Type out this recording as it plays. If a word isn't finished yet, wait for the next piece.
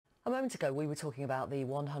A moment ago, we were talking about the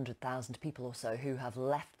 100,000 people or so who have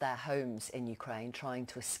left their homes in Ukraine trying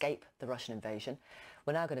to escape the Russian invasion.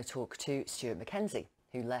 We're now going to talk to Stuart Mckenzie,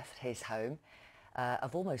 who left his home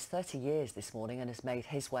of almost 30 years this morning and has made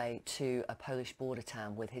his way to a Polish border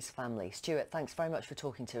town with his family. Stuart, thanks very much for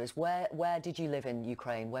talking to us. Where did you live in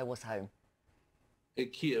Ukraine? Where was home? In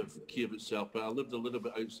Kiev itself, but I lived a little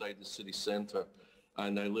bit outside the city centre,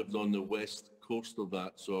 and I lived on the west coast of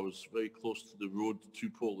that, so I was very close to the road to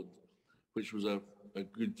Poland, which was a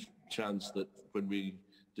good chance that when we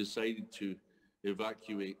decided to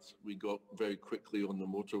evacuate, we got very quickly on the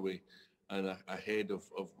motorway and ahead of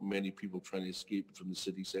many people trying to escape from the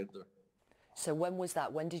city centre. So when was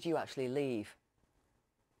that? When did you actually leave?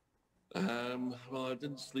 Well, I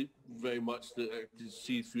didn't sleep very much. I could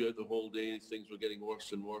see throughout the whole day things were getting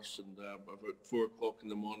worse and worse, and about 4 o'clock in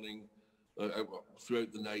the morning,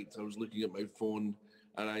 throughout the night, I was looking at my phone,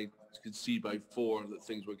 and I could see by 4 that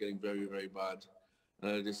things were getting very, very bad.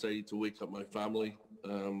 And I decided to wake up my family.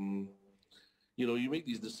 You know, you make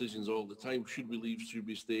these decisions all the time. Should we leave? Should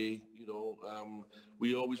we stay? You know,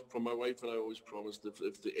 we always, my wife and I always promised if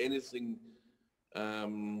anything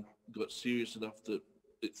got serious enough that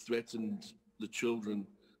it threatened the children,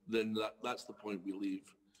 then that's the point we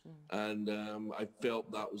leave. And I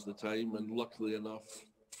felt that was the time, and luckily enough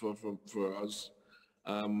for us,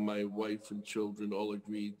 my wife and children all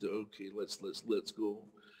agreed that okay, let's go.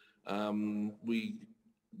 We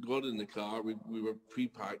got in the car. We were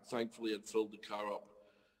pre-packed. Thankfully, I'd filled the car up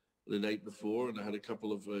the night before, and I had a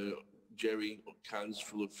couple of jerry cans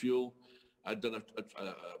full of fuel. I'd done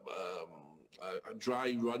a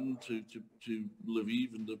dry run to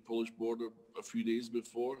Lviv and the Polish border a few days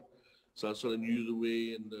before, so I sort of knew the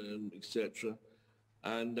way and etc.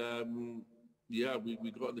 And yeah, we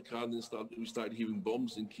got in the car and then we started hearing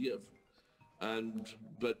bombs in Kiev.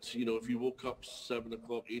 But you know, if you woke up 7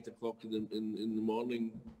 o'clock, 8 o'clock in the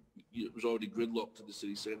morning, it was already gridlocked to the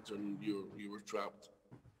city centre, and you were trapped.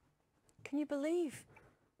 Can you believe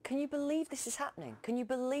this is happening? Can you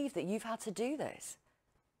believe that you've had to do this?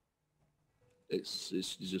 It's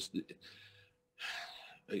just,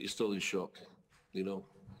 you're still in shock, you know,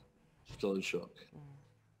 still in shock.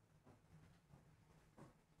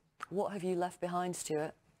 What have you left behind,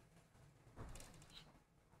 Stuart?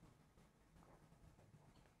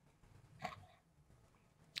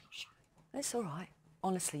 Sorry. It's all right.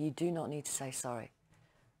 Honestly, you do not need to say sorry.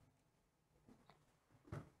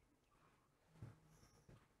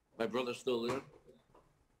 My brother's still there.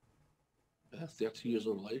 30 years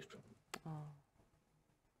of life. Oh.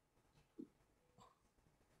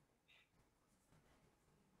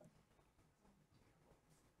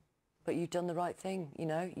 But you've done the right thing, you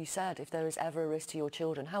know. You said if there is ever a risk to your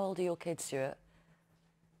children. How old are your kids, Stuart?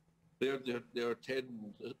 They're 12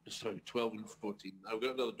 and 14. I've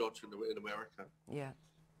got another daughter in America. Yeah.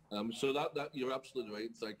 So that you're absolutely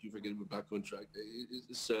right. Thank you for getting me back on track.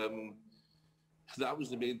 That was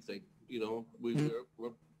the main thing, you know.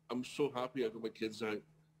 I'm so happy I got my kids out,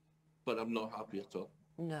 but I'm not happy at all.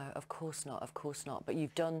 No, of course not, of course not. But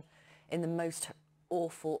you've done, in the most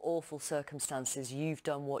awful circumstances, you've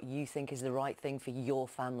done what you think is the right thing for your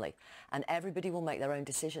family. And everybody will make their own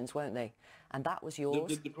decisions, won't they? And that was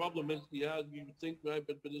yours. The problem is, yeah, you would think, right,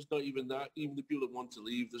 but it's not even that. Even the people that want to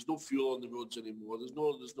leave, there's no fuel on the roads anymore. There's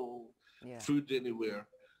no food anywhere.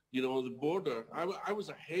 You know, the border, I was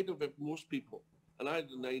ahead of most people, and I had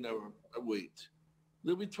a 9-hour wait.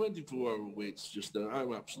 There'll be 24-hour waits just now.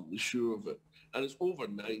 I'm absolutely sure of it. And it's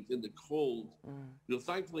overnight in the cold. You know,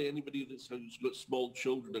 thankfully, anybody that's got small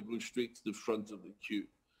children are going straight to the front of the queue.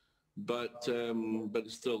 But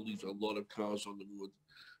it still leaves a lot of cars on the road.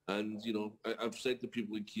 And, you know, I've said to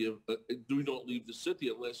people in Kiev, do not leave the city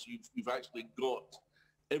unless you've actually got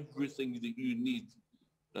everything that you need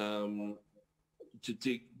to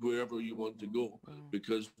take wherever you want to go.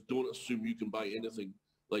 Because don't assume you can buy anything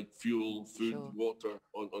like fuel, food, water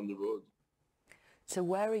on the road. So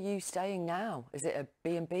where are you staying now? Is it a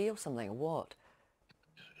B&B or something, or what?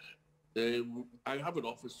 I have an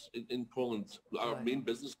office in Poland. Our main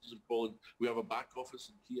business is in Poland. We have a back office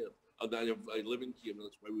in Kiev, and I live in Kiev, and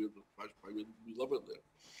that's why we love it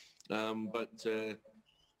there.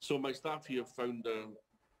 So my staff here found,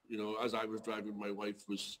 you know, as I was driving, my wife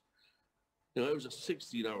was, you know, it was a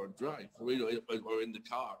 16-hour drive, you know, or in the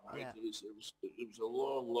car, right? Yeah. It was a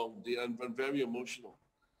long day and very emotional.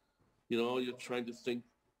 You know, you're trying to think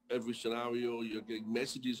every scenario. You're getting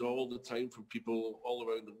messages all the time from people all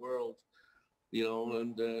around the world, you know,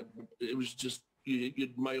 and it was just, you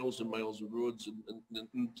had miles and miles of roads, and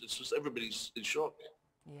it's just everybody's in shock.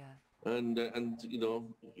 Yeah. And you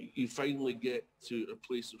know, you finally get to a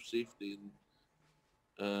place of safety, and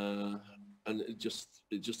and it just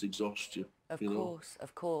exhausts you. Of course,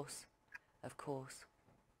 of course, of course.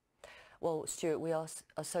 Well, Stuart, we are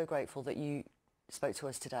so grateful that you spoke to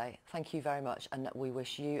us today. Thank you very much, and we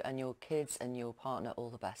wish you and your kids and your partner all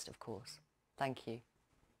the best, of course. Thank you.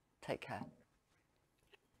 Take care.